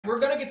We're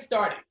going to get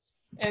started.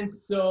 And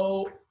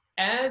so,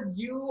 as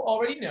you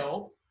already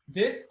know,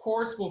 this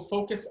course will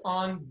focus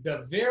on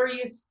the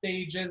various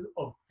stages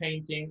of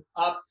painting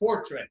a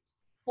portrait.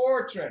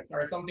 Portraits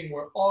are something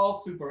we're all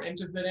super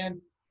interested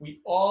in. We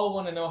all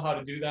want to know how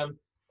to do them.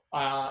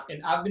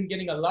 And I've been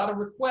getting a lot of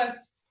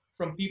requests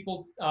from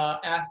people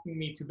asking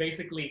me to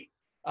basically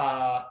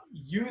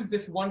use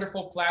this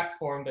wonderful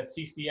platform that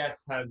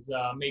CCS has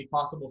made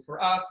possible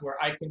for us, where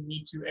I can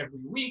meet you every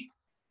week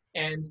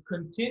and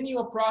continue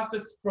a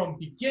process from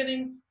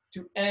beginning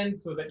to end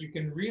so that you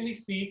can really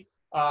see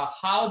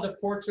how the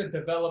portrait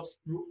develops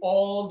through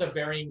all the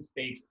varying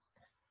stages.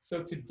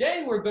 So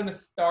today we're going to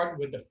start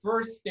with the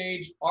first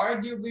stage,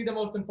 arguably the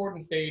most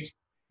important stage,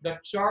 the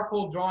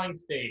charcoal drawing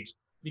stage.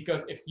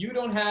 Because if you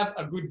don't have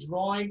a good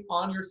drawing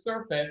on your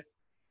surface,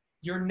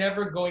 you're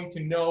never going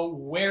to know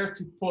where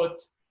to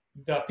put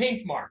the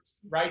paint marks,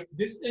 right?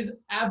 This is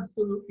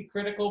absolutely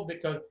critical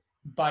because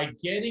by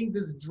getting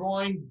this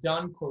drawing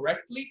done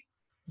correctly,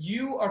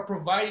 you are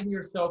providing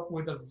yourself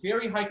with a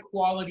very high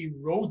quality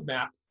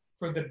roadmap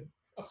for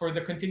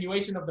the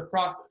continuation of the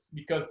process.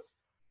 Because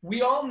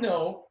we all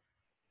know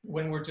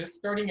when we're just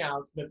starting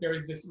out that there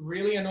is this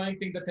really annoying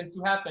thing that tends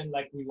to happen.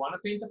 Like, we want to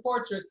paint a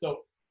portrait, so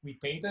we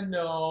paint a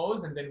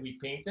nose and then we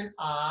paint an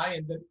eye,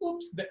 and then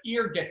oops, the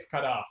ear gets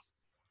cut off.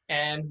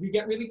 And we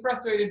get really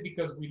frustrated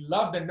because we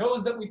love the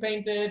nose that we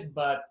painted,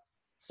 but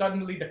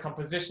suddenly the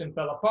composition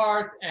fell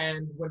apart.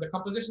 And when the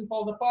composition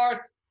falls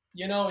apart,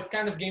 it's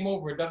kind of game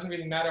over. It doesn't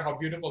really matter how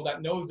beautiful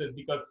that nose is,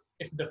 because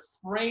if the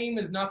frame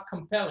is not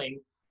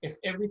compelling, if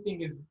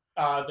everything is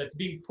that's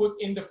being put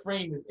in the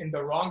frame is in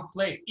the wrong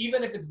place,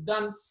 even if it's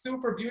done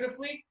super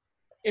beautifully,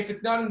 if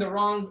it's not in the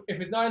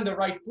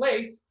right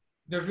place,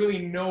 there's really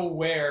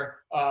nowhere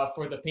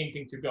for the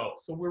painting to go.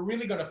 So we're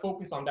really going to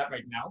focus on that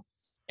right now.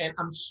 And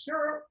I'm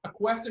sure a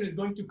question is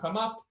going to come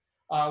up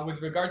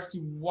with regards to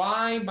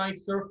why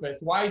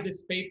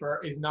this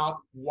paper is not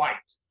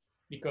white.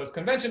 Because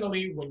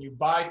conventionally, when you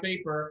buy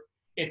paper,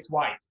 it's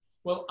white.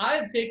 Well,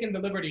 I've taken the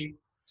liberty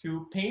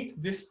to paint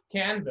this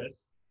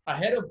canvas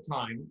ahead of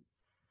time.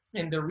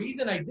 And the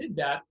reason I did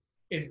that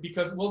is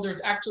because, well, there's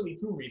actually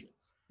two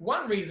reasons.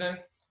 One reason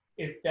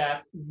is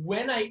that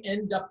when I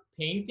end up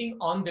painting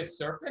on this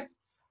surface,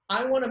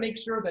 I want to make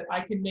sure that I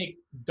can make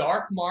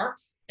dark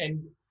marks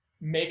and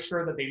make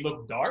sure that they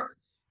look dark,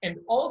 and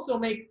also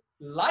make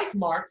light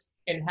marks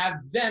and have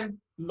them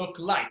look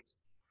light,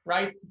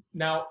 right?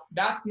 Now,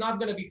 that's not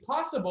going to be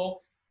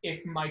possible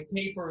if my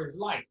paper is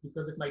light,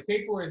 because if my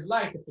paper is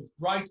light, if it's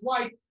bright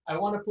white, I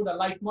want to put a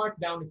light mark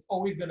down, it's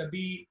always going to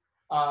be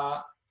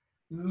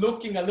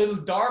looking a little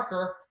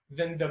darker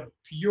than the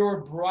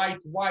pure bright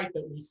white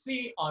that we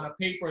see on a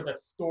paper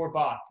that's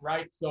store-bought,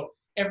 right? So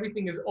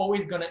everything is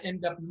always going to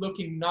end up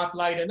looking not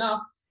light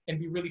enough and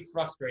be really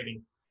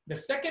frustrating. The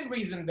second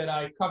reason that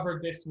I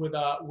covered this with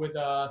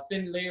a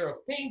thin layer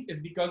of paint is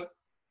because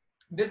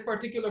this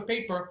particular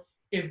paper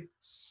is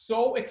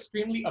so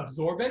extremely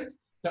absorbent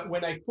that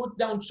when I put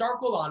down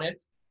charcoal on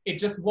it, it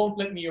just won't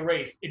let me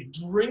erase. It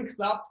drinks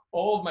up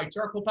all of my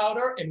charcoal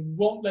powder and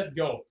won't let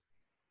go.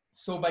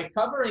 So by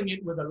covering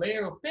it with a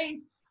layer of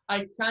paint,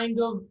 I kind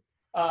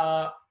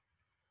of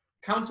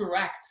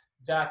counteract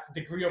that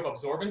degree of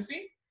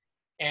absorbency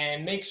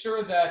and make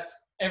sure that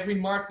every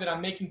mark that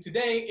I'm making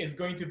today is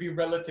going to be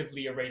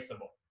relatively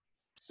erasable.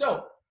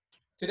 So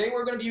today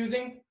we're going to be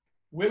using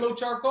willow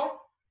charcoal,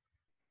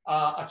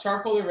 a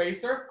charcoal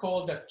eraser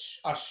called a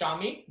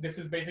chamois. This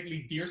is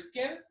basically deer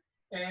skin.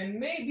 And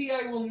maybe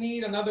I will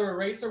need another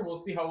eraser. We'll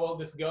see how well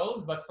this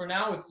goes. But for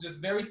now, it's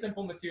just very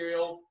simple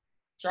materials,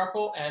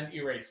 charcoal and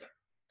eraser.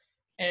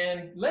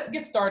 And let's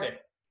get started.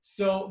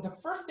 So the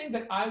first thing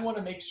that I want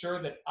to make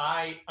sure that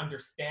I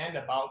understand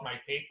about my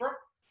paper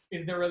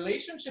is the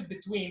relationship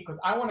between, because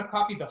I want to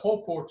copy the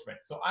whole portrait.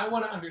 So I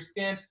want to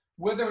understand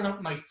whether or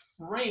not my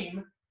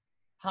frame,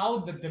 how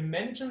the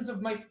dimensions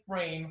of my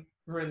frame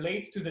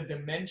relate to the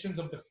dimensions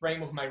of the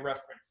frame of my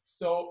reference.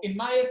 So in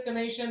my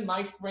estimation,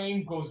 my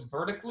frame goes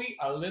vertically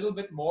a little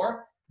bit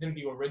more than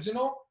the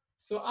original.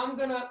 So I'm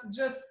gonna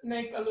just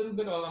make a little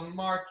bit of a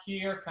mark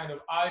here, kind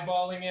of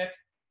eyeballing it,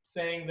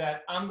 saying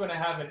that I'm gonna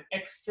have an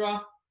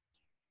extra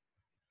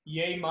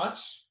yay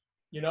much.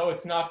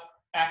 It's not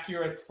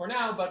accurate for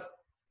now, but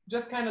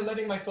just kind of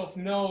letting myself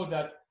know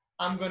that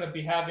I'm going to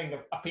be having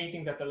a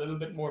painting that's a little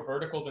bit more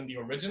vertical than the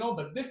original,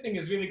 but this thing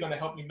is really going to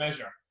help me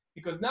measure.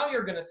 Because now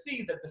you're going to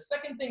see that the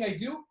second thing I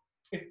do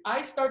is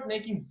I start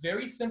making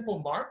very simple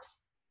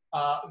marks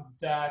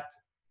that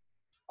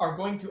are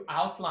going to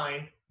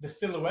outline the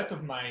silhouette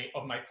of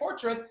my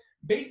portrait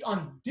based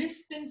on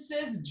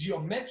distances,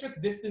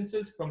 geometric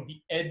distances from the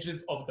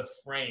edges of the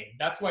frame.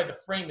 That's why the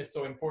frame is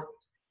so important.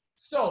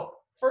 So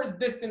first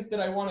distance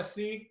that I want to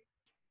see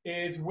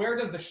is, where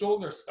does the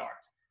shoulder start?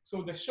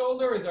 So the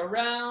shoulder is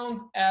around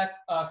at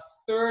a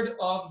third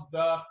of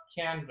the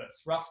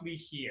canvas, roughly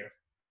here.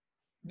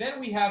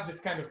 Then we have this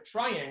kind of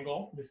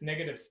triangle, this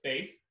negative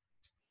space,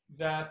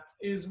 that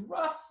is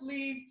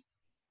roughly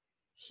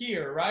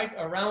here, right?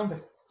 Around a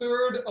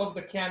third of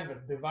the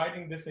canvas,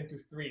 dividing this into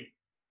three,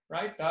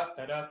 right? Da,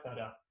 da, da, da,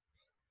 da.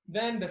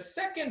 Then the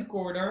second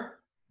corner,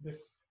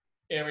 this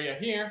area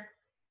here,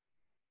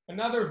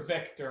 another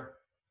vector.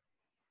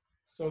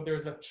 So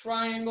there's a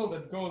triangle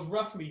that goes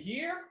roughly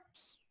here.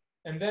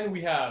 And then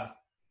we have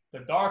the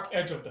dark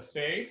edge of the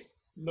face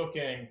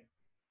looking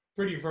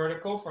pretty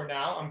vertical for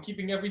now. I'm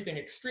keeping everything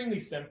extremely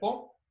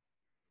simple.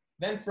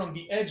 Then from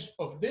the edge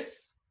of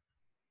this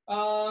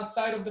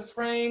side of the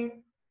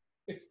frame,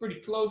 it's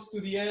pretty close to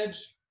the edge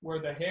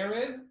where the hair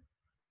is.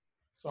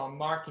 So I'm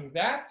marking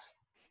that.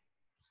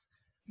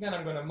 Then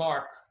I'm going to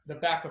mark the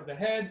back of the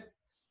head,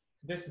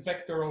 this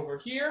vector over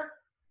here,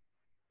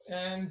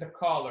 and the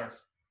collar.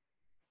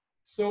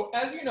 So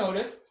as you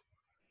noticed,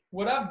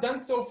 what I've done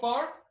so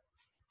far,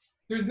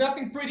 there's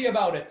nothing pretty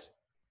about it.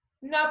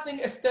 Nothing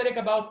aesthetic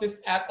about this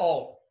at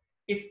all.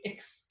 It's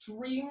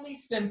extremely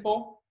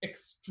simple,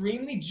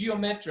 extremely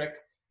geometric,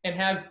 and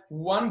has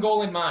one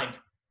goal in mind.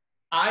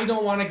 I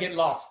don't want to get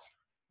lost.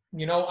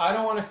 You know, I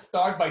don't want to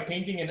start by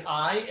painting an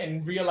eye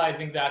and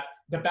realizing that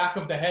the back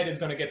of the head is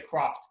going to get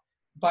cropped.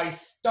 By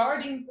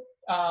starting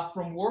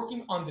from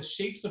working on the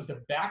shapes of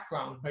the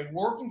background, by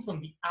working from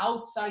the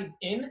outside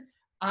in,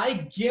 I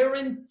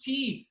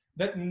guarantee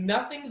that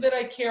nothing that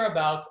I care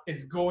about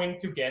is going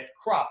to get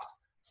cropped.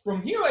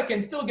 From here, I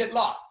can still get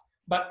lost,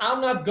 but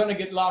I'm not going to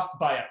get lost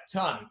by a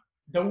ton.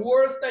 The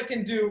worst I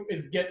can do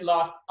is get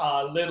lost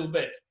a little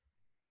bit.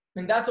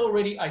 And that's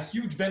already a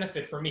huge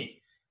benefit for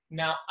me.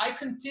 Now, I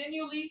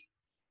continually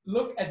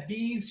look at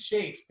these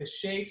shapes, the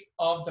shapes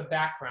of the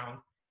background,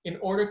 in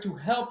order to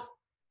help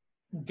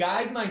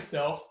guide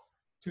myself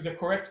to the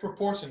correct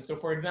proportion. So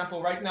for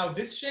example, right now,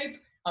 this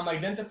shape, I'm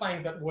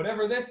identifying that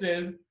whatever this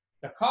is,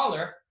 the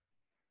collar,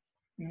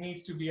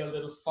 needs to be a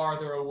little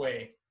farther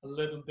away, a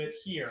little bit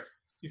here.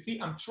 You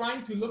see, I'm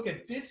trying to look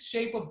at this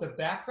shape of the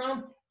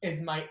background as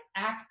my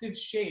active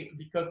shape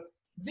because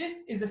this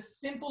is a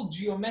simple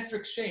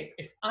geometric shape.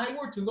 If I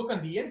were to look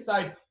on the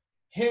inside,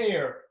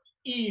 hair,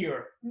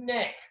 ear,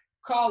 neck,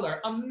 collar,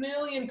 a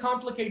million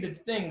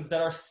complicated things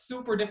that are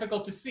super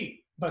difficult to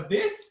see. But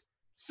this,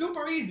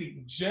 super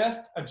easy,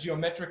 just a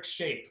geometric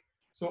shape.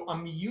 So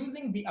I'm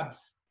using the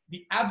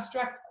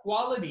abstract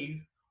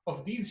qualities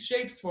of these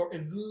shapes for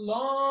as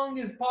long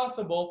as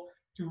possible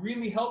to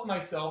really help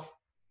myself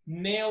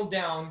nail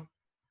down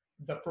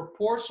the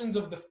proportions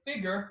of the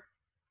figure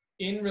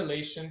in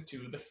relation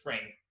to the frame.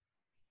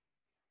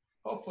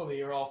 Hopefully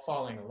you're all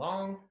following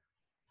along.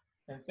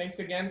 And thanks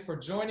again for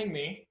joining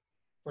me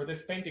for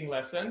this painting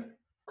lesson.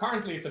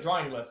 Currently it's a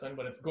drawing lesson,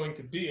 but it's going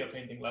to be a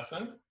painting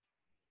lesson.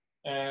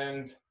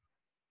 And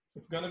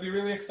it's going to be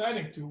really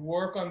exciting to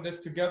work on this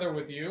together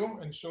with you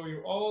and show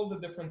you all the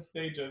different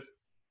stages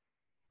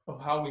of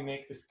how we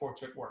make this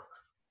portrait work.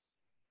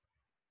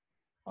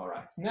 All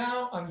right,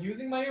 now I'm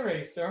using my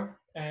eraser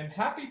and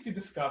happy to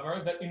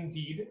discover that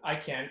indeed I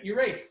can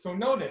erase. So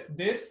notice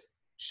this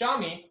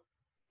chamois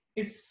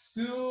is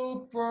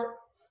super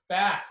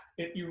fast.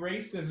 It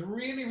erases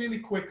really, really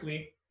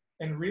quickly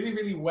and really,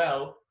 really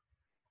well.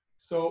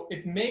 So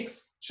it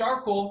makes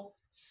charcoal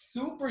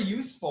super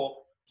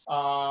useful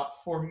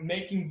for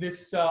making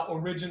this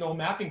original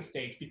mapping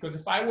stage. Because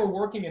if I were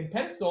working in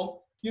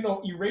pencil, you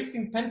know,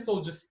 erasing pencil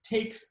just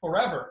takes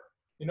forever.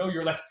 You know,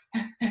 you're like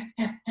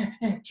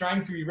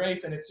trying to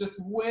erase and it's just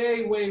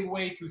way, way,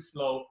 way too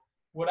slow.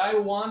 What I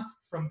want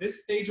from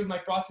this stage of my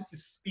process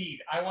is speed.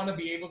 I want to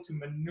be able to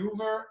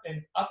maneuver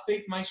and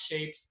update my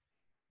shapes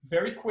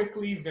very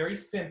quickly, very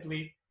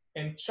simply.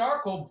 And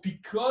charcoal,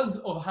 because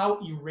of how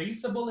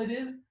erasable it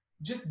is,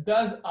 just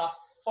does a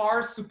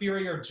far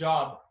superior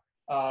job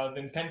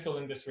than pencil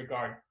in this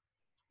regard.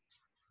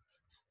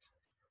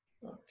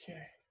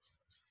 Okay.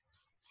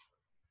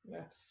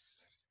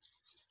 Let's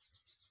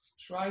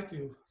try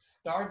to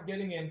start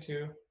getting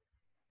into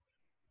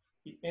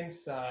the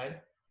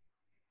inside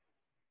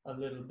a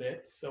little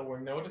bit. So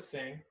we're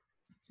noticing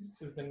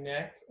this is the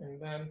neck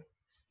and then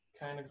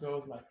kind of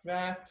goes like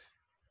that.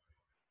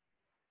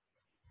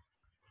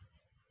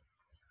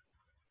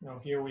 Now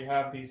here we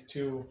have these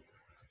two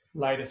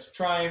lightest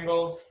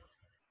triangles.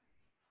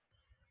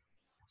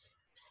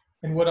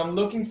 And what I'm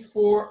looking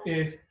for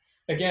is,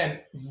 again,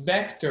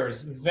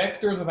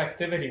 vectors of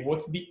activity.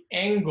 What's the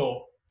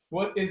angle?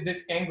 What is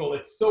this angle?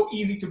 It's so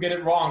easy to get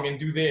it wrong and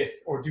do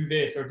this or do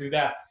this or do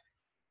that.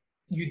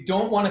 You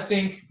don't want to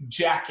think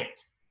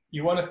jacket.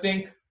 You want to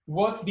think,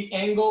 what's the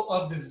angle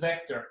of this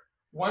vector?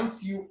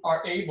 Once you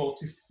are able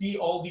to see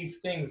all these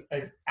things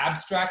as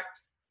abstract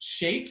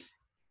shapes,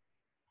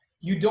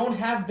 you don't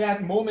have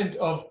that moment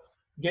of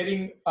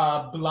getting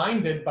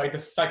blinded by the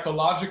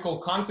psychological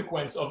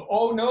consequence of,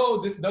 oh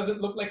no, this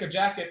doesn't look like a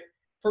jacket.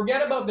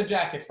 Forget about the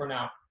jacket for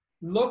now.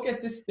 Look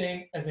at this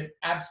thing as an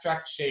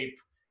abstract shape,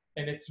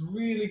 and it's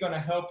really going to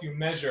help you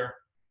measure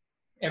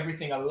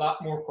everything a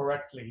lot more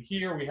correctly.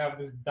 Here we have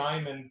this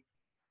diamond,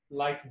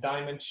 light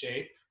diamond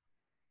shape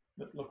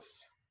that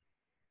looks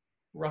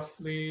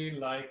roughly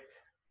like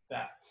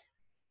that.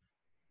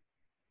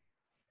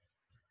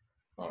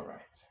 All right.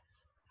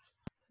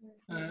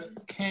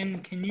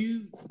 Ken, can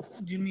you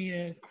do me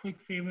a quick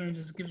favor and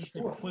just give us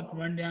a quick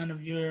rundown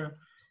of your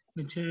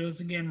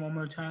materials again one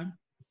more time?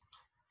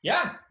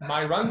 Yeah,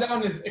 my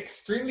rundown is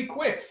extremely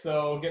quick,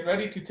 so get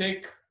ready to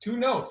take 2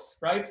 notes,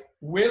 right?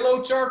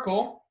 Willow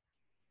charcoal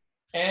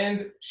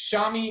and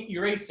chamois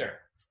eraser.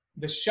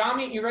 The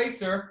chamois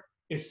eraser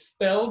is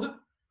spelled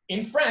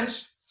in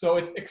French, so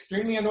it's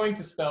extremely annoying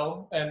to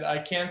spell, and I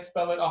can't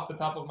spell it off the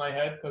top of my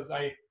head because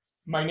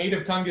my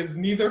native tongue is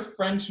neither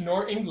French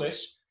nor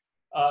English,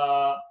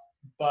 uh,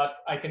 but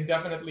I can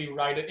definitely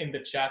write it in the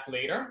chat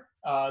later.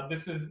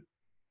 This is,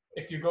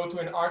 if you go to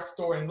an art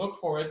store and look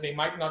for it, they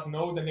might not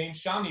know the name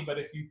chamois, but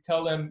if you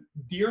tell them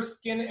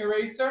deerskin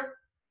eraser,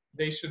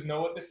 they should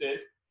know what this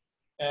is.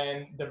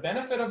 And the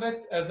benefit of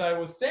it, as I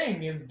was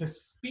saying, is the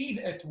speed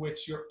at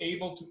which you're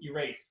able to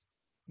erase.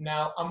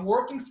 Now, I'm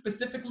working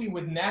specifically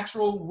with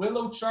natural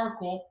willow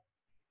charcoal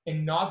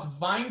and not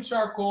vine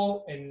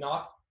charcoal and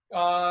not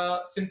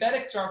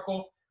synthetic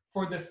charcoal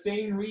for the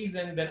same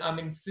reason that I'm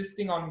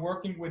insisting on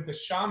working with the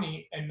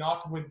chamois and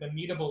not with the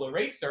kneadable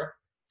eraser.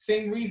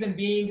 Same reason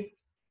being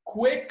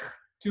quick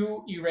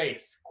to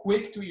erase,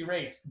 quick to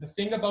erase. The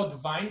thing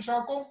about vine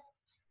charcoal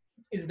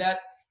is that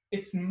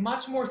it's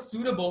much more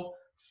suitable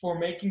for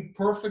making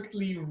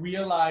perfectly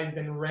realized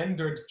and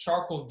rendered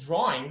charcoal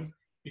drawings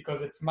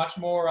because it's much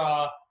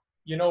more,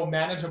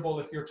 manageable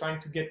if you're trying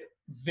to get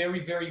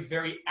very, very,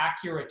 very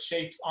accurate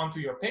shapes onto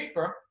your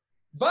paper,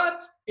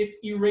 but it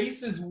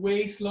erases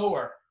way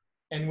slower.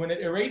 And when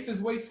it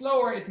erases way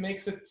slower, it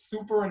makes it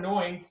super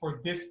annoying for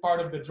this part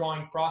of the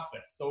drawing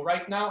process. So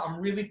right now, I'm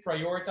really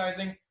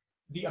prioritizing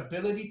the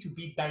ability to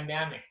be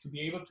dynamic, to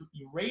be able to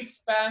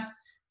erase fast,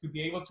 to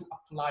be able to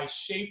apply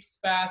shapes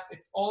fast.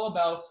 It's all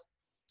about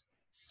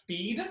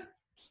speed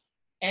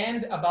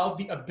and about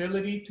the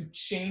ability to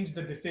change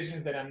the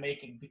decisions that I'm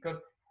making, because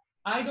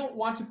I don't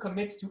want to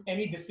commit to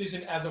any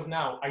decision as of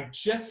now. I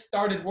just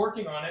started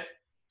working on it,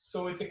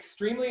 so it's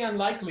extremely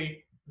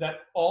unlikely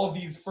that all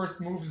these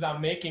first moves I'm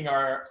making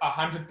are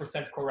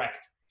 100%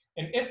 correct.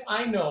 And if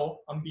I know,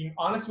 I'm being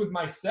honest with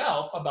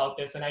myself about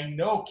this, and I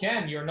know,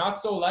 Ken, you're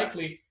not so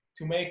likely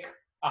to make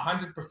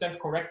 100%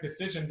 correct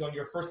decisions on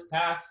your first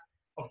pass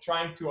of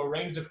trying to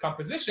arrange this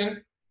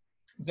composition,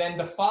 then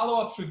the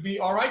follow-up should be,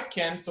 all right,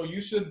 Ken, so you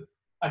should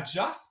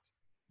adjust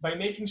by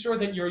making sure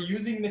that you're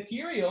using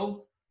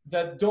materials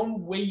that don't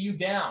weigh you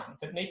down,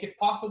 that make it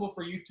possible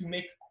for you to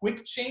make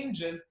quick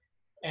changes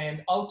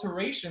and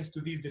alterations to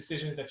these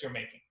decisions that you're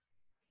making.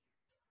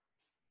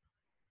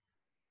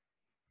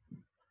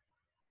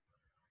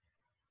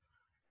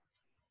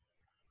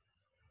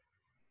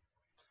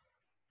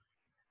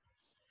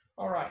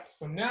 All right,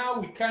 so now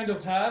we kind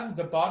of have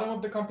the bottom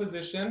of the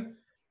composition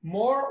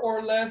more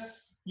or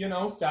less,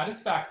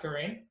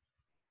 satisfactory.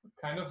 I'm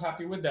kind of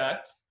happy with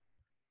that.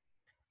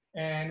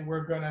 And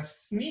we're gonna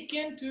sneak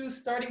into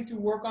starting to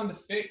work on the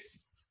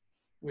face,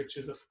 which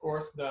is of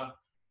course the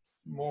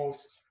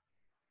most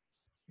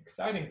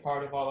exciting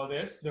part of all of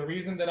this. The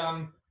reason that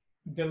I'm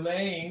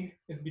delaying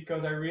is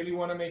because I really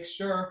want to make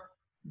sure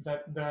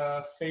that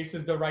the face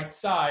is the right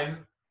size.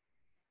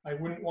 I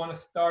wouldn't want to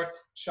start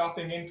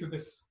chopping into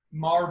this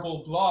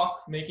marble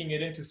block, making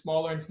it into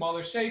smaller and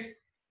smaller shapes,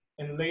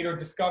 and later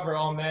discover,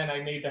 oh man,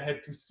 I made the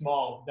head too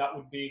small. That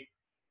would be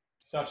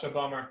such a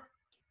bummer.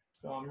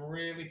 So I'm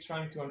really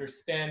trying to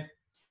understand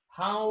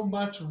how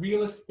much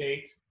real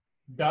estate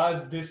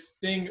does this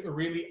thing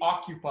really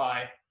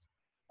occupy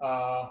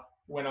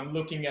when I'm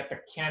looking at the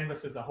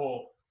canvas as a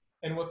whole.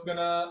 And what's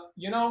gonna,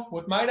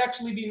 what might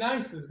actually be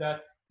nice is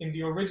that in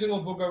the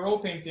original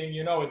Bouguereau painting,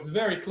 it's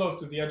very close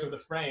to the edge of the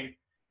frame.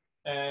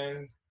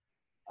 And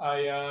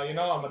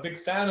I'm a big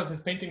fan of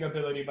his painting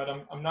ability, but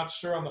I'm not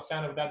sure I'm a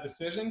fan of that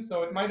decision.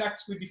 So it might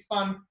actually be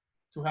fun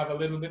to have a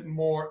little bit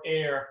more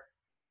air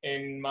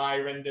in my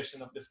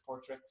rendition of this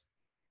portrait.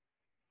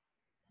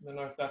 I don't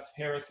know if that's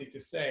heresy to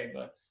say,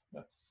 but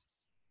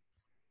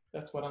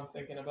that's what I'm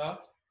thinking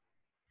about.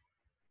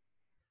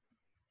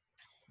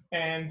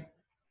 And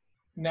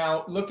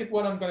now look at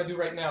what I'm going to do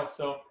right now.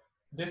 So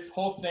this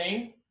whole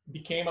thing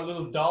became a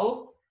little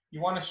dull. You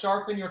want to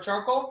sharpen your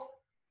charcoal?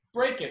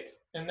 Break it.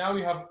 And now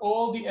you have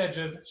all the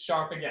edges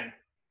sharp again.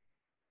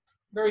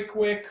 Very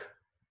quick,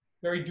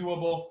 very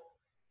doable.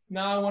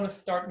 Now I want to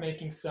start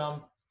making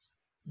some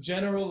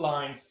general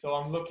lines. So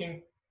I'm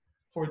looking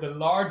for the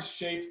large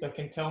shapes that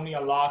can tell me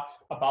a lot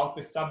about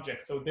the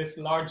subject. So this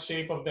large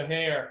shape of the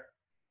hair,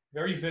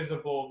 very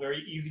visible,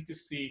 very easy to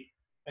see,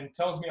 and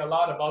tells me a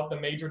lot about the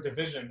major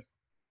divisions.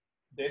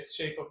 This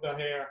shape of the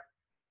hair,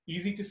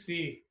 easy to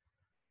see.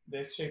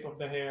 This shape of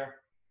the hair.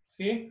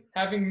 See,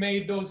 having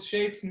made those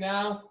shapes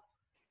now,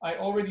 I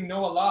already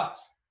know a lot.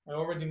 I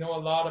already know a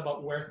lot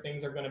about where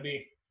things are going to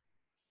be.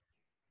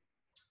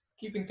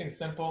 Keeping things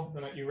simple, I'm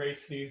going to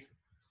erase these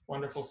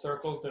wonderful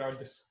circles that are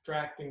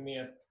distracting me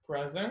at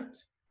present.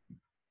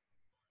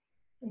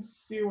 And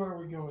see where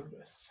we go with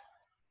this.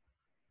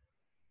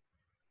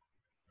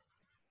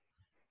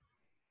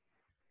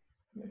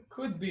 It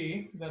could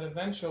be that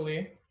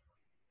eventually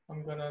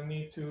I'm going to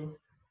need to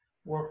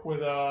work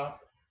with a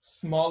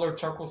smaller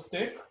charcoal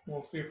stick.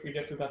 We'll see if we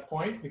get to that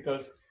point,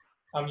 because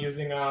I'm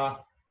using a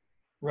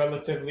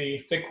relatively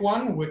thick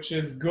one, which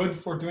is good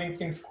for doing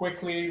things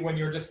quickly when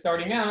you're just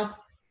starting out,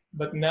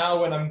 But now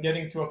when I'm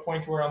getting to a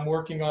point where I'm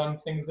working on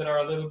things that are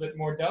a little bit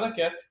more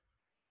delicate,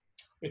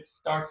 it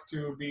starts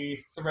to be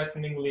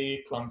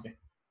threateningly clumsy.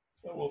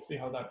 So we'll see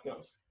how that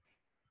goes.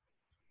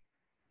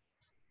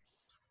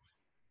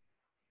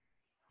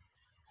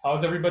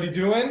 How's everybody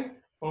doing?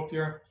 Hope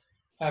you're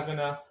having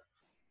a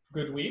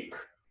good week.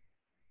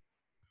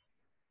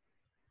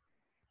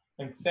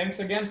 And thanks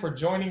again for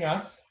joining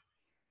us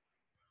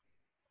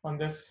on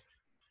this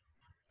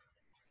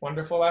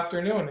wonderful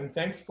afternoon. And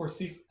thanks to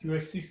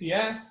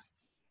CCS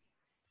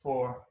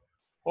for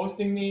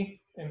hosting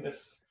me in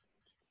this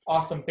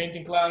awesome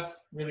painting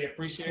class. Really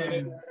appreciate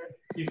it.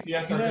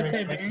 CCS If you are guys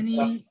doing have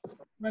any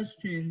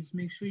questions,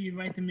 make sure you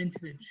write them into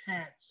the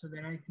chat so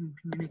that I can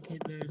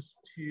communicate those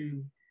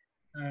to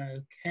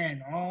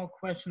Ken. All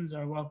questions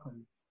are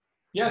welcome.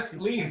 Yes,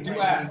 please do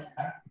ask.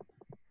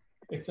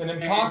 It's an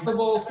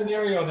impossible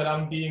scenario that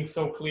I'm being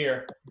so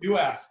clear. Do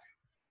ask.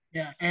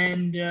 Yeah,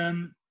 and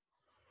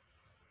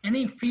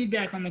any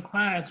feedback on the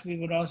class, we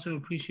would also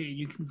appreciate.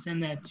 You can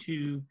send that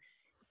to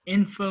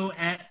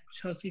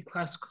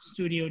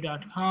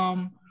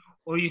info@chelseaclassicalstudio.com,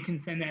 or you can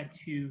send that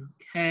to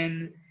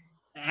Ken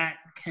at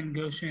Ken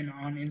Goshen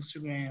on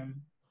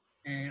Instagram,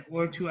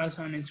 or to us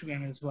on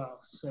Instagram as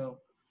well. So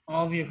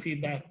all of your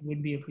feedback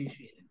would be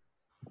appreciated.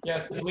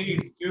 Yes,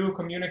 please do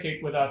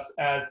communicate with us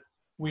as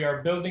we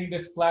are building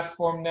this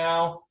platform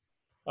now,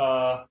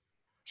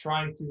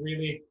 trying to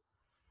really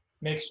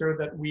make sure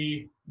that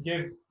we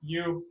give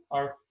you,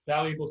 our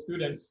valuable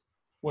students,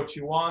 what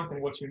you want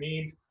and what you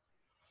need.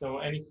 So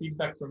any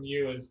feedback from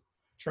you is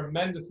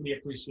tremendously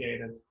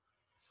appreciated.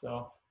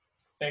 So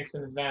thanks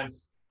in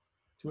advance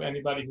to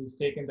anybody who's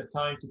taken the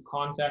time to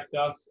contact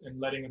us and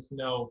letting us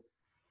know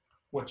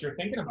what you're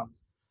thinking about.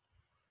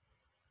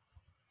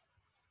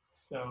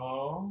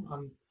 So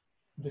I'm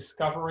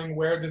discovering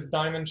where this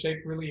diamond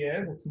shape really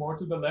is. It's more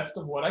to the left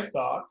of what I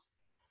thought.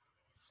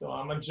 So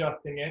I'm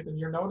adjusting it, and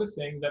you're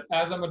noticing that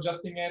as I'm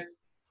adjusting it,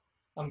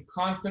 I'm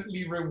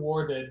constantly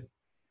rewarded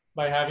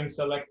by having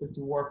selected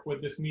to work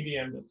with this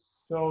medium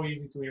that's so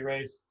easy to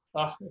erase.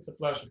 Ah, it's a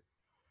pleasure.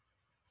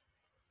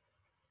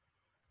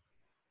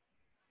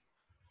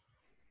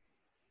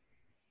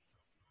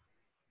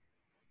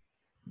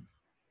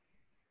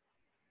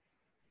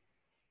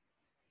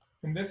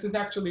 And this is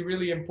actually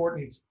really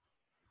important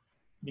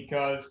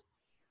because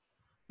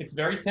it's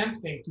very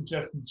tempting to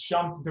just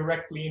jump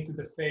directly into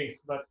the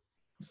face. But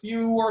if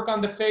you work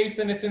on the face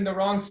and it's in the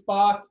wrong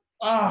spot,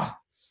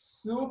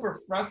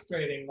 super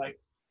frustrating. Like,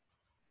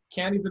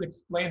 can't even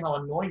explain how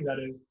annoying that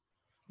is.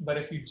 But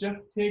if you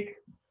just take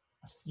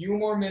a few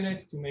more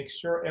minutes to make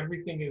sure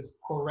everything is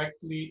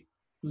correctly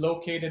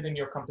located in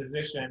your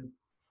composition,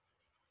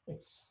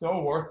 it's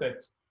so worth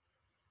it.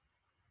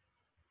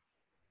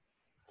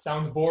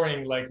 Sounds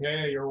boring, like,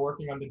 hey, you're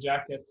working on the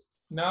jacket.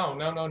 No,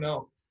 no, no,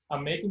 no.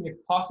 I'm making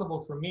it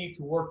possible for me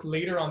to work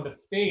later on the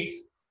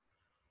face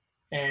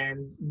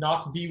and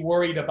not be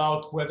worried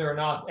about whether or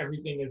not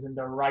everything is in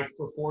the right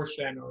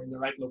proportion or in the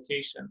right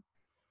location.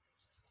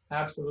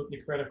 Absolutely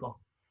critical.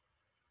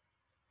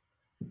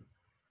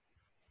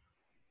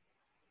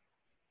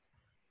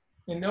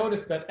 And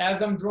notice that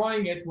as I'm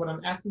drawing it, what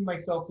I'm asking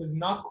myself is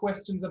not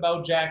questions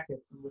about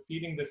jackets. I'm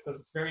repeating this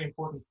because it's very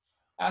important.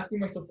 Asking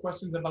myself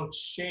questions about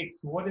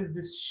shapes. What is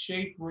this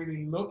shape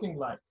really looking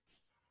like?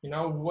 You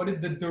know, what is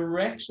the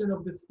direction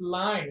of this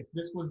line? If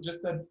this was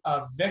just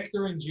a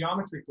vector in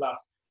geometry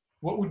class,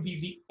 what would be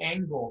the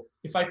angle?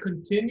 If I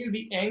continue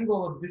the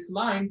angle of this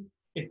line,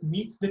 it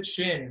meets the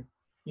chin.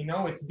 You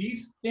know, it's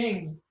these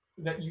things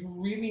that you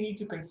really need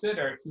to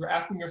consider. If you're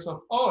asking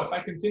yourself, oh, if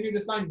I continue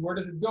this line, where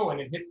does it go?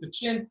 And it hits the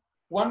chin,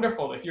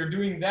 wonderful. If you're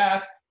doing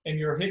that and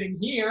you're hitting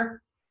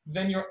here,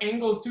 then your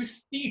angle is too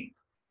steep.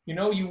 You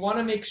know, you want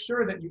to make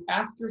sure that you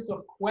ask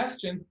yourself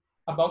questions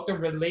about the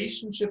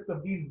relationships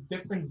of these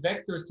different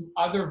vectors to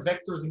other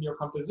vectors in your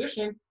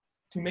composition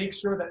to make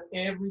sure that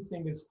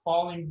everything is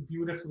falling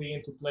beautifully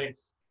into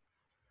place.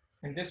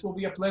 And this will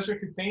be a pleasure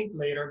to paint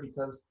later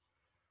because,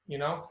 you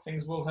know,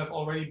 things will have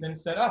already been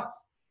set up.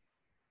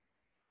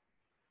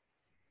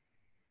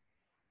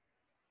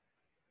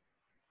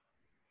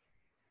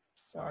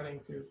 Starting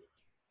to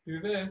do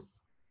this,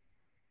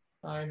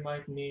 I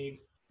might need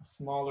a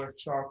smaller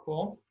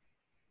charcoal.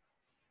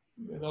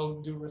 With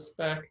all due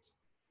respect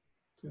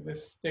to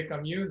this stick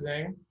I'm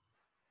using,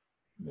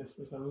 this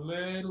is a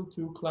little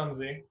too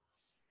clumsy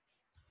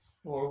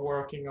for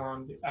working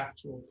on the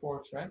actual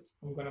portrait.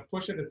 I'm going to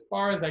push it as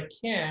far as I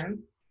can,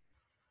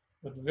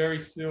 but very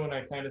soon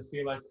I kind of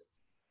feel like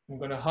I'm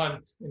going to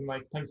hunt in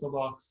my pencil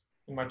box,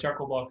 in my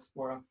charcoal box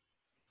for a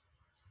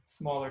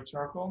smaller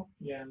charcoal.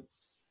 Yeah,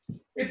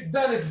 it's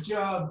done its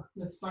job.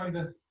 Let's find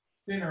a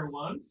thinner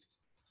one.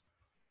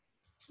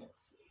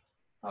 Let's see.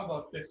 How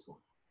about this one?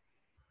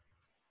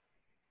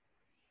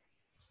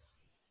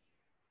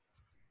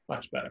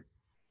 Much better.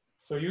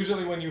 So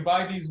usually when you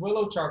buy these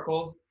willow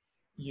charcoals,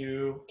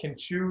 you can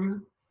choose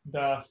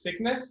the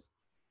thickness,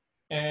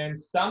 and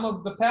some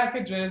of the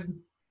packages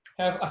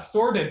have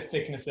assorted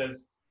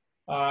thicknesses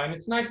And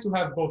it's nice to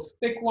have both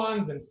thick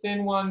ones and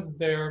thin ones.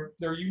 They're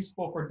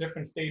useful for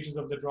different stages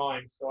of the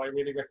drawing. So I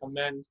really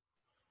recommend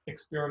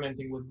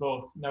experimenting with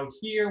both. Now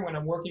here, when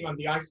I'm working on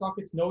the eye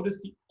sockets, notice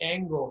the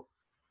angle.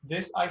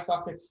 This eye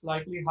socket's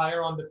slightly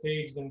higher on the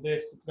page than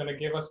this. It's going to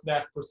give us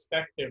that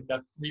perspective,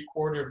 that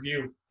 3/4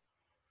 view.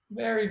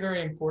 Very,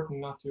 very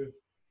important not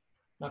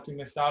to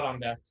miss out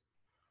on that.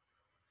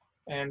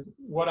 And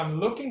what I'm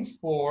looking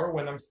for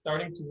when I'm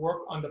starting to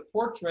work on the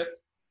portrait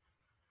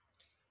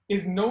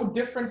is no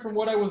different from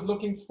what I was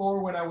looking for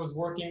when I was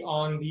working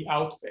on the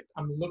outfit.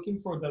 I'm looking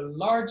for the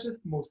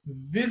largest, most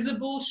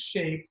visible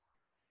shapes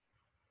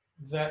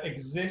that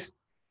exist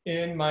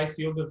in my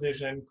field of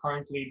vision,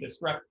 currently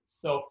this reference.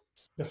 So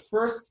the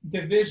first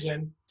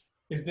division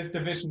is this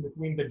division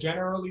between the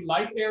generally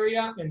light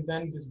area and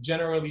then this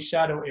generally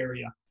shadow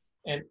area.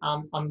 And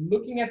I'm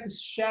looking at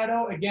this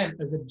shadow, again,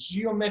 as a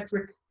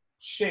geometric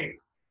shape.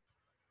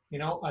 You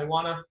know, I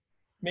want to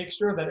make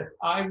sure that if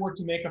I were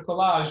to make a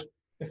collage,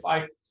 if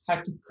I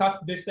had to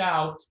cut this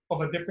out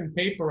of a different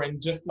paper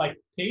and just like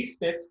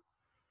paste it,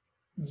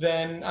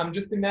 then I'm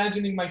just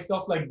imagining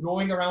myself like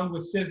going around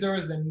with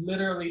scissors and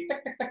literally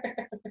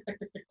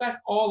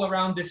all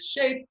around this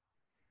shape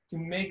to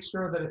make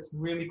sure that it's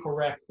really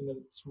correct and that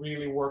it's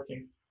really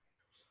working.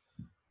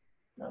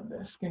 Now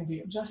this can be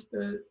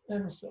adjusted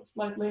ever so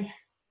slightly.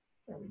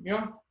 There we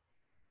go.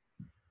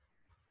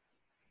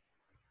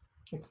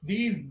 It's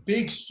these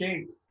big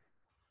shapes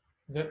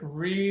that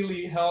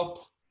really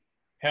help,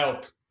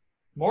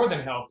 more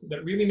than help,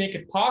 that really make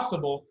it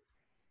possible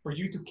for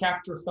you to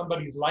capture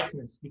somebody's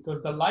likeness,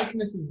 because the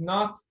likeness is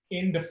not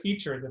in the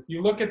features. If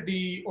you look at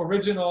the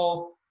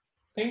original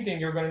painting,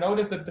 you're going to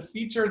notice that the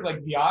features,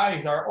 like the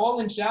eyes, are all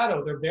in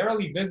shadow. They're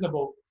barely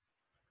visible.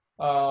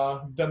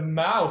 The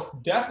mouth,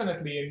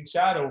 definitely in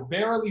shadow,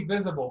 barely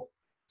visible.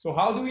 So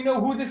how do we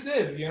know who this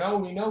is? You know,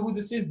 we know who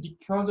this is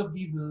because of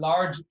these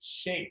large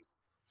shapes.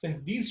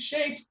 Since these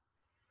shapes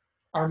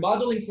are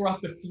modeling for us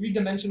the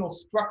three-dimensional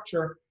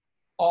structure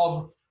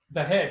of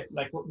the head,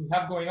 like what we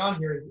have going on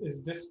here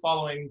is this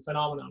following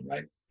phenomenon,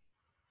 right?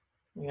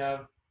 We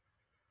have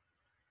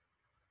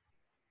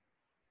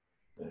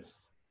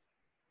this.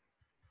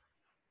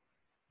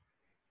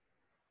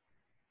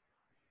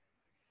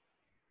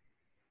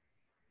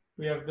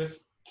 We have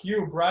this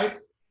cube, right?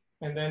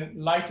 And then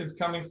light is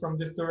coming from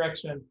this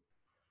direction,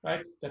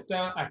 right?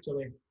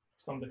 Actually,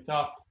 it's from the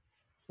top,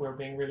 if we're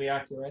being really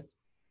accurate.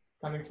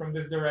 Coming from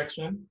this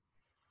direction,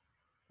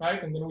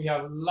 right? And then we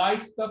have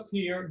light stuff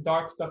here,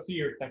 dark stuff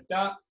here,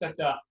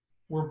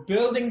 We're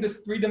building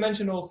this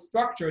three-dimensional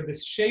structure,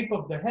 this shape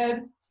of the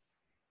head,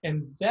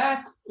 and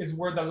that is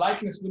where the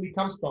likeness really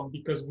comes from,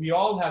 because we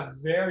all have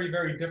very,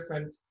 very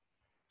different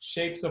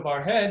shapes of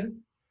our head.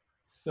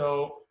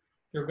 So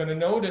you're going to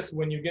notice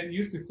when you get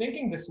used to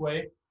thinking this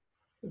way,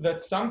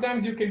 that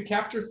sometimes you can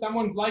capture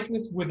someone's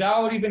likeness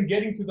without even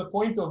getting to the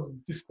point of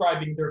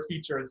describing their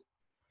features.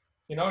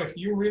 You know, if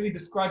you really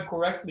describe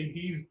correctly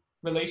these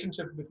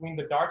relationships between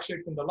the dark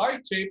shapes and the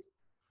light shapes,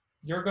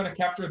 you're going to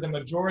capture the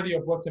majority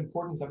of what's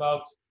important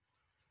about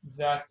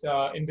that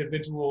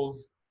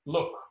individual's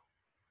look.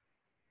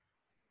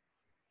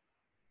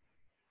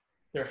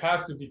 There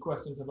has to be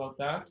questions about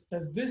that,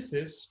 as this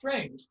is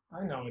strange.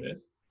 I know it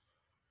is.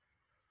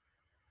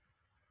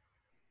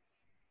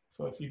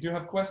 So if you do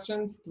have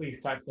questions, please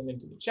type them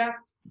into the chat.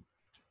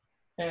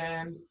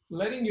 And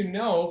letting you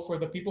know, for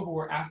the people who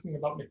were asking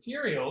about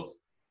materials,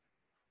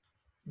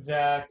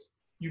 that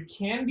you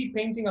can be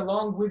painting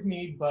along with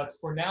me, but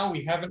for now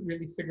we haven't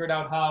really figured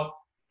out how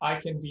I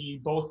can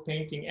be both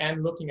painting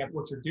and looking at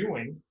what you're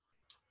doing.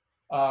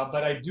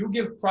 But I do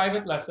give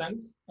private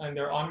lessons, and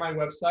they're on my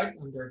website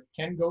under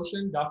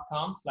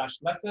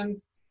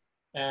kengoshen.com/lessons.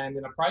 And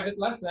in a private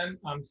lesson,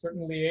 I'm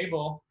certainly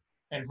able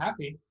and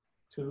happy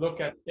to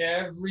look at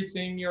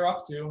everything you're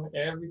up to,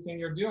 everything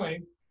you're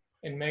doing,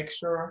 and make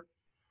sure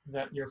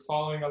that you're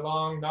following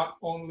along, not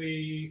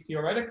only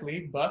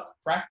theoretically, but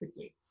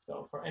practically.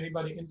 So for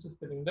anybody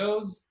interested in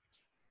those,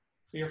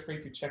 feel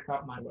free to check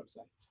out my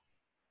website.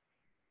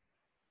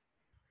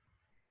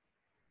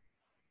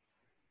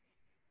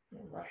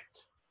 All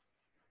right.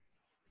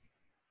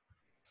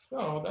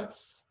 So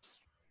that's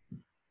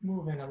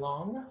moving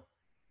along.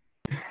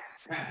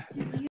 Right.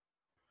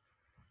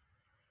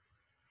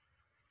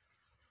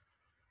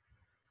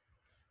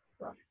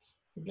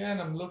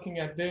 Again, I'm looking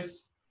at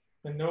this.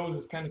 The nose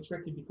is kind of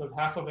tricky because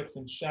half of it's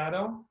in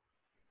shadow,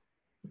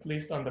 at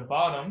least on the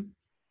bottom.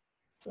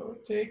 So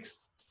it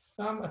takes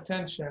some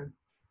attention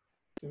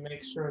to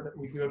make sure that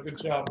we do a good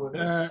job with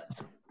it.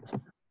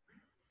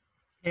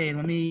 Hey,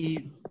 let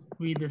me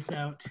read this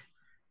out.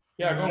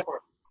 Yeah, go for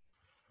it.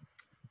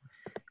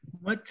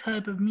 What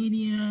type of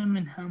medium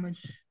and how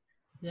much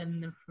is that in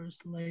the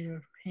first layer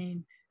of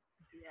paint?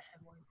 Yeah, I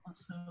have one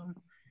also.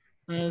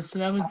 So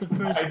that was the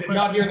first I did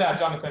not hear that,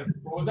 Jonathan.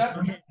 What was that?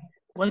 Okay.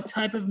 What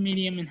type of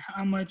medium and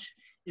how much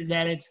is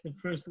added to the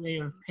first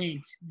layer of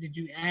paint? Did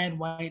you add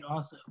white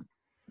also?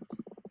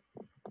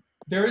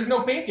 There is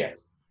no paint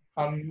yet.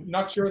 I'm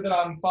not sure that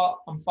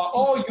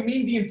oh, you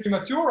mean the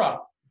imprimatura?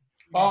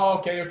 Oh,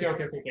 okay.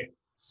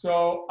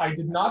 So I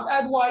did not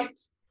add white,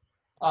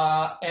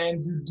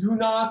 and you do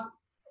not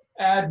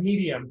add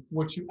medium.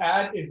 What you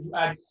add is you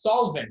add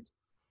solvent,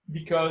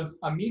 because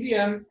a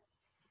medium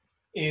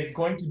is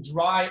going to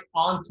dry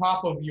on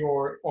top of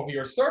your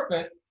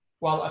surface,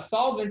 while a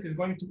solvent is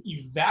going to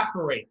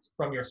evaporate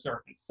from your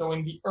surface. So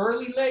in the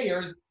early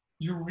layers,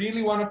 you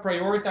really want to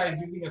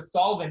prioritize using a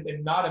solvent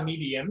and not a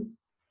medium.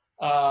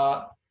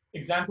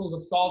 Examples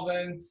of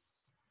solvents,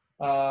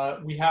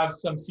 we have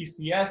some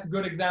CCS,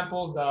 good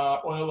examples,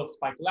 oil of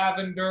spike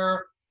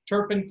lavender,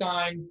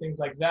 turpentine, things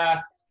like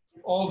that.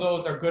 All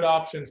those are good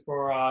options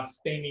for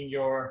staining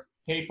your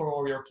paper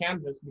or your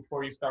canvas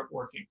before you start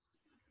working.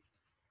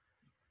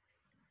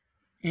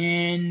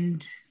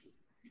 And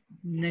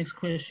next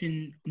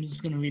question, I'm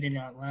just going to read it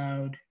out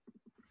loud.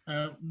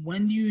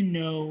 When do you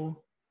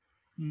know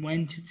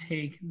when to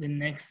take the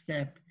next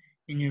step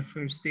in your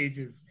first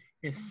stages?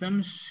 If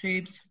some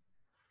shapes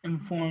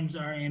and forms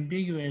are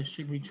ambiguous,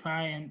 should we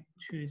try and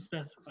to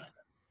specify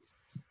them?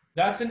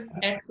 That's an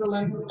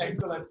excellent,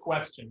 excellent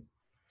question.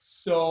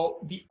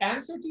 So the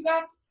answer to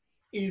that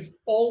is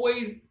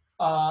always,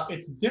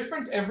 it's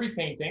different every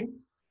painting,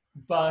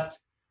 but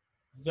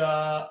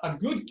a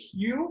good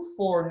cue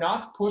for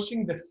not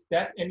pushing the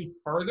step any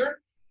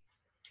further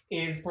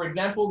is, for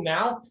example,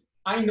 now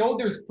I know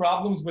there's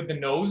problems with the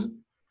nose,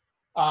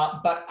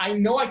 but I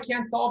know I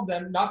can't solve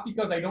them, not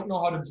because I don't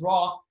know how to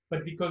draw,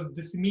 but because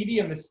this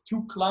medium is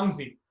too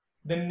clumsy.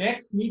 The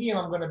next medium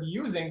I'm going to be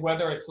using,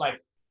 whether it's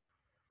like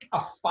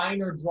a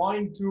finer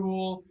drawing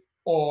tool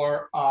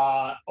or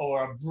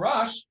a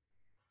brush,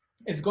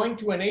 is going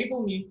to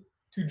enable me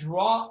to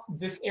draw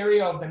this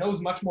area of the nose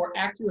much more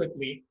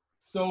accurately.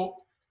 So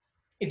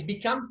it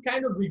becomes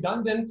kind of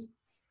redundant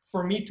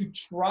for me to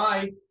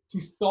try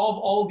to solve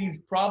all these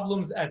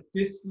problems at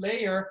this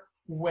layer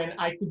when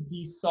I could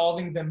be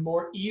solving them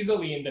more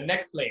easily in the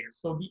next layer.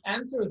 So the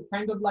answer is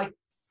kind of like,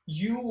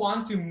 you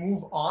want to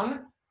move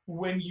on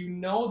when you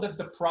know that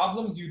the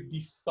problems you'd be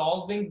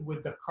solving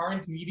with the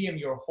current medium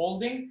you're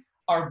holding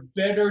are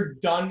better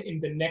done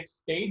in the next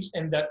stage,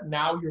 and that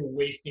now you're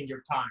wasting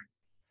your time.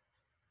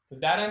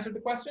 Does that answer the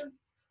question?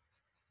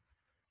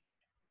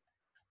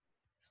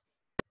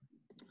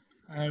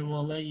 I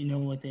will let you know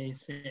what they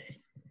say.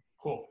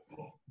 Cool,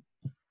 cool.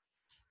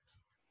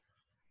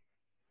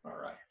 All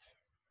right.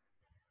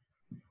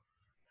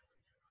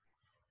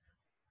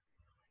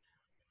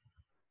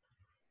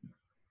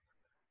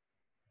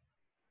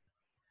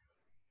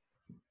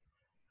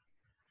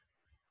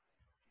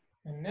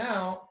 And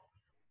now,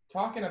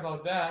 talking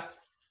about that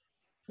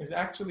is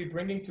actually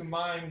bringing to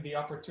mind the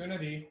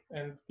opportunity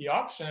and the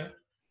option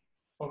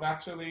of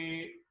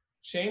actually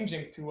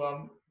changing to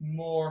a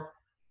more,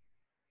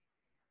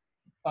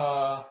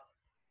 how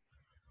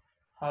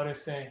to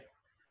say,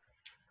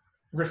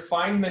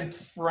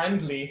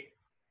 refinement-friendly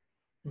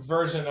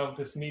version of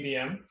this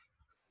medium.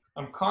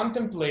 I'm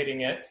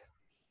contemplating it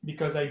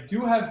because I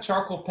do have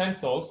charcoal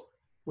pencils,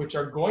 which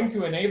are going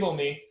to enable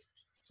me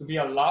to be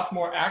a lot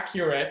more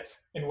accurate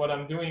in what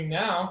I'm doing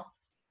now.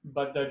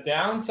 But the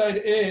downside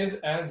is,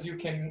 as you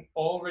can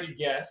already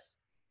guess,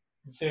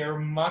 they're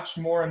much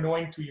more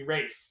annoying to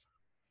erase.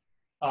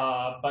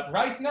 But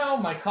right now,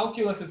 my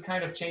calculus is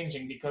kind of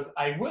changing because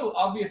I will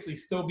obviously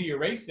still be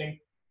erasing,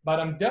 but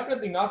I'm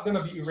definitely not going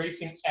to be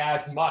erasing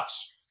as much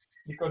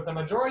because the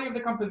majority of the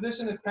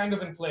composition is kind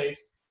of in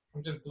place.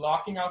 I'm just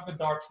blocking out the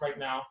darks right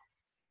now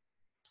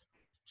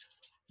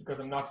because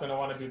I'm not going to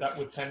want to do that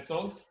with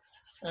pencils.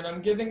 And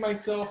I'm giving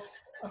myself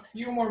a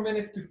few more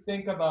minutes to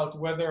think about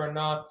whether or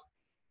not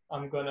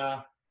I'm going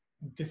to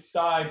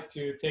decide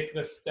to take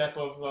the step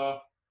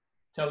of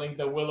telling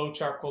the willow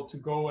charcoal to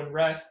go and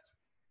rest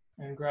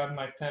and grab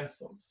my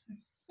pencils. I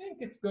think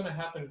it's going to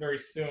happen very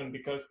soon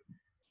because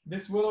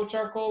this willow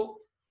charcoal,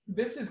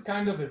 this is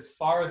kind of as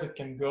far as it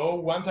can go.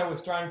 Once I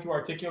was trying to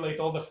articulate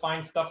all the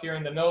fine stuff here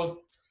in the nose,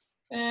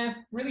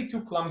 really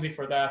too clumsy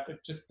for that.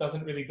 It just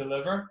doesn't really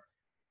deliver.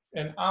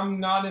 And I'm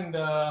not in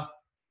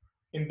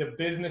the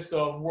business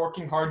of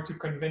working hard to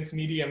convince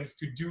mediums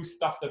to do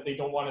stuff that they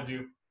don't want to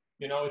do.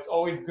 You know, it's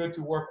always good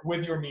to work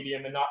with your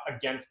medium and not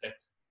against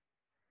it.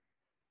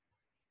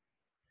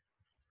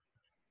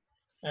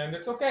 And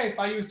it's okay if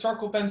I use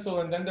charcoal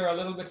pencil and then they're a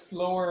little bit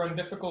slower and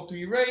difficult to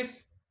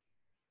erase.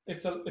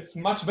 It's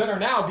much better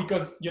now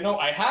because, you know,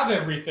 I have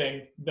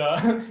everything.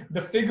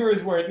 The figure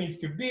is where it needs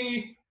to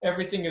be.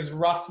 Everything is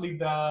roughly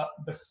the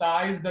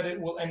size that it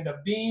will end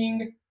up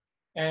being.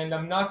 And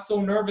I'm not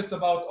so nervous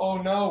about,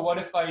 oh no, what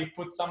if I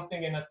put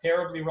something in a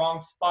terribly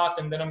wrong spot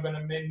and then I'm going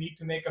to need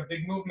to make a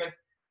big movement?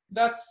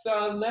 That's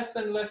less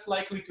and less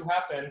likely to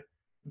happen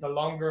the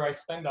longer I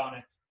spend on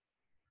it.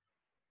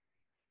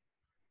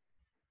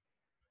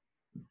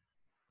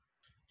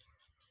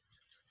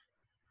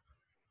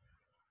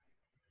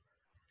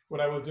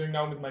 What I was doing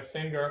now with my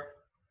finger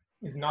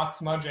is not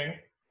smudging,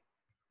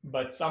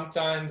 but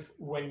sometimes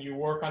when you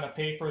work on a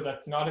paper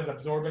that's not as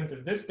absorbent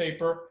as this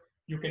paper,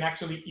 you can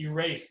actually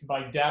erase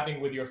by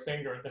dabbing with your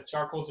finger. The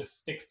charcoal just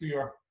sticks to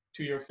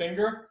your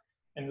finger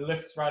and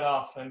lifts right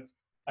off. And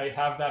I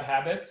have that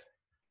habit.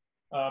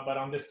 but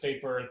on this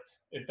paper,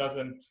 it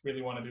doesn't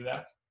really want to do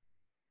that.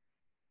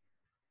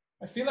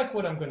 I feel like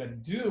what I'm going to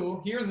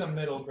do, here's a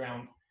middle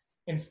ground.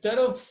 Instead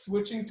of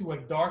switching to a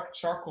dark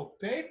charcoal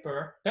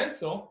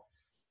pencil,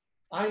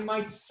 I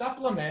might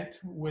supplement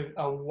with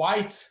a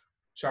white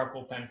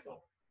charcoal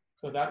pencil.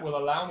 So that will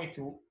allow me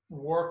to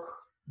work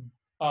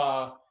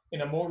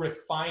in a more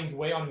refined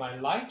way on my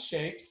light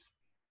shapes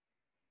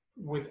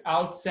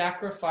without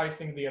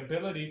sacrificing the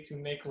ability to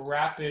make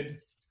rapid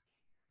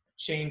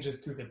changes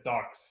to the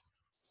darks.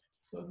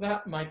 So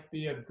that might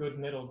be a good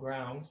middle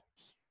ground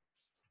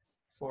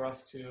for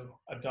us to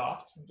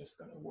adopt. I'm just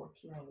going to work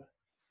here on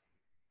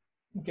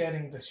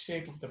getting the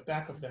shape of the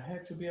back of the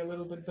head to be a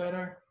little bit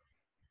better.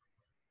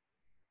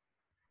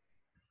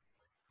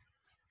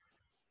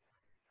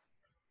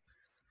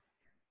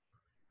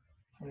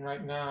 And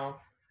right now,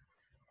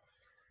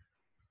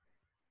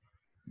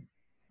 I'm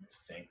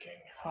thinking,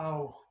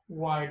 how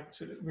wide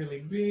should it really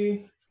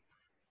be?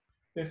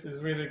 This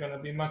is really going to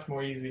be much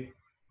more easy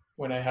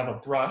when I have a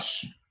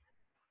brush.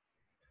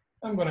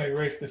 I'm going to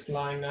erase this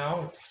line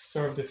now. It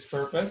served its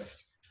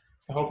purpose.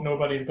 I hope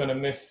nobody's going to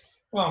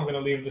miss. Well, I'm going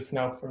to leave this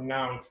now for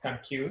now. It's kind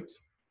of cute.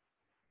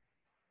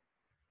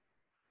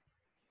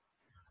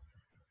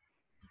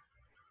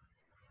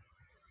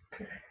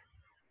 Okay.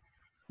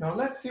 Now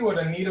let's see what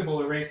a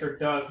kneadable eraser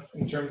does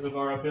in terms of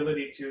our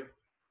ability to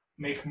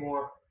make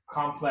more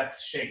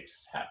complex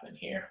shapes happen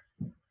here.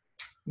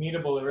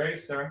 Kneadable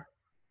eraser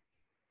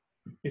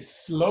is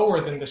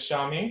slower than the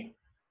Shami,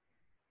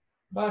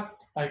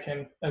 but I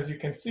can, as you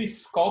can see,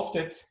 sculpt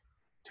it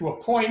to a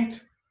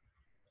point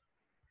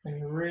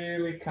and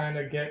really kind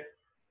of get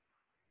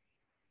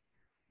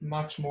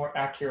much more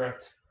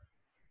accurate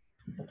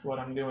at what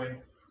I'm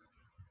doing.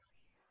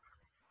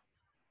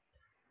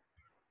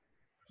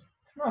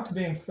 It's not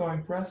being so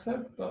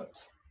impressive, but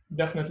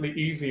definitely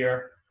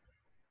easier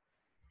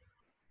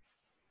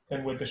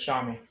than with the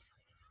Shami.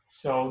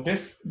 So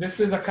this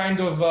is a kind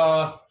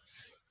of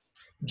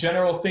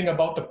general thing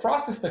about the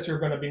process that you're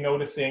going to be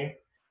noticing.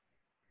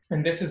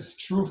 And this is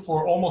true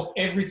for almost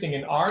everything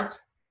in art.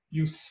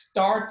 You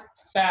start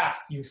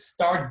fast, you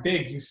start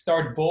big, you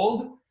start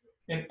bold.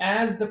 And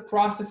as the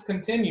process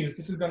continues,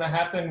 this is going to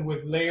happen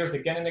with layers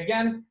again and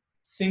again,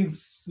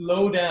 things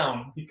slow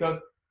down because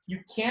you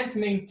can't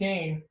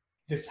maintain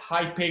this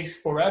high pace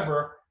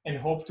forever and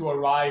hope to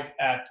arrive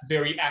at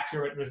very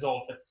accurate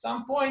results. At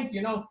some point,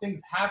 you know,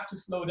 things have to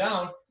slow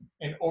down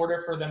in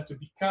order for them to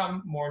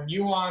become more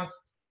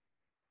nuanced,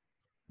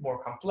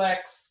 more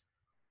complex.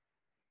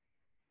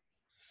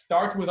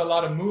 Start with a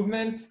lot of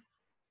movement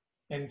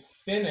and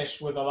finish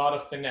with a lot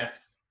of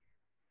finesse.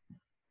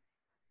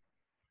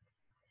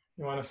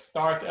 You want to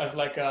start as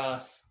like a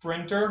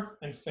sprinter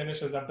and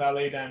finish as a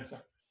ballet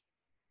dancer.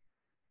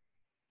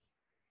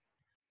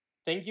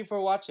 Thank you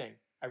for watching.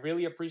 I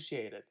really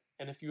appreciate it.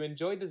 And if you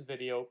enjoyed this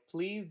video,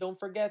 please don't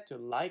forget to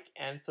like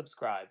and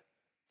subscribe.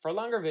 For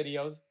longer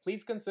videos,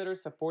 please consider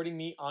supporting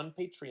me on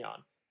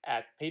Patreon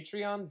at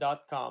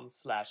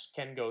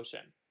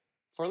patreon.com/KenGoshen.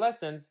 For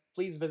lessons,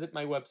 please visit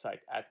my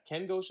website at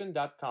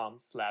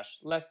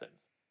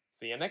kengoshen.com/lessons.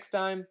 See you next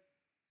time!